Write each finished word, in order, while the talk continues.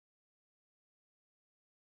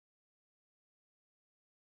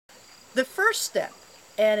The first step,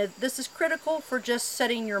 and this is critical for just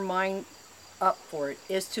setting your mind up for it,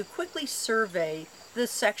 is to quickly survey the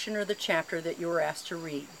section or the chapter that you were asked to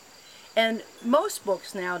read. And most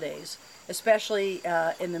books nowadays, especially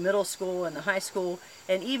in the middle school and the high school,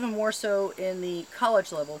 and even more so in the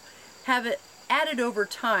college level, have it added over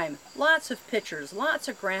time lots of pictures, lots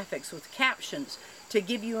of graphics with captions to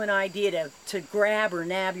give you an idea to grab or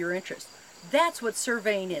nab your interest. That's what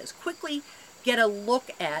surveying is. Quickly get a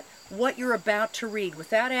look at what you're about to read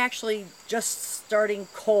without actually just starting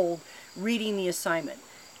cold reading the assignment.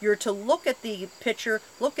 You're to look at the picture,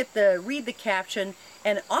 read the caption,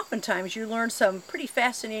 and oftentimes you learn some pretty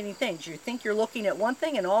fascinating things. You think you're looking at one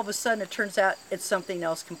thing and all of a sudden it turns out it's something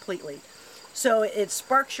else completely. So it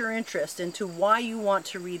sparks your interest into why you want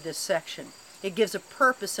to read this section. It gives a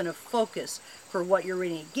purpose and a focus for what you're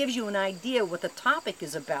reading. It gives you an idea what the topic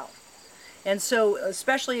is about. And so,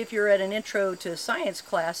 especially if you're at an intro to science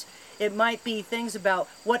class, it might be things about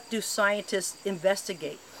what do scientists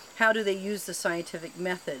investigate? How do they use the scientific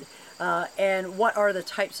method? And what are the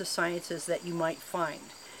types of sciences that you might find?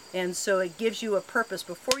 And so it gives you a purpose.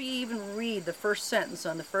 Before you even read the first sentence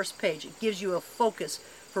on the first page, it gives you a focus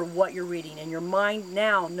for what you're reading. And your mind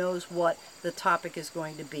now knows what the topic is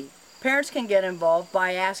going to be. Parents can get involved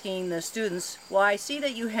by asking the students, well, I see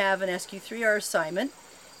that you have an SQ3R assignment.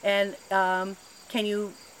 And can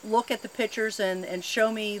you look at the pictures and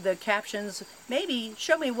show me the captions? Maybe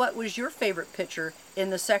show me what was your favorite picture in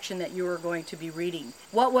the section that you were going to be reading.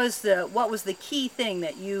 What was the key thing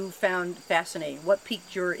that you found fascinating? What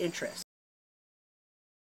piqued your interest?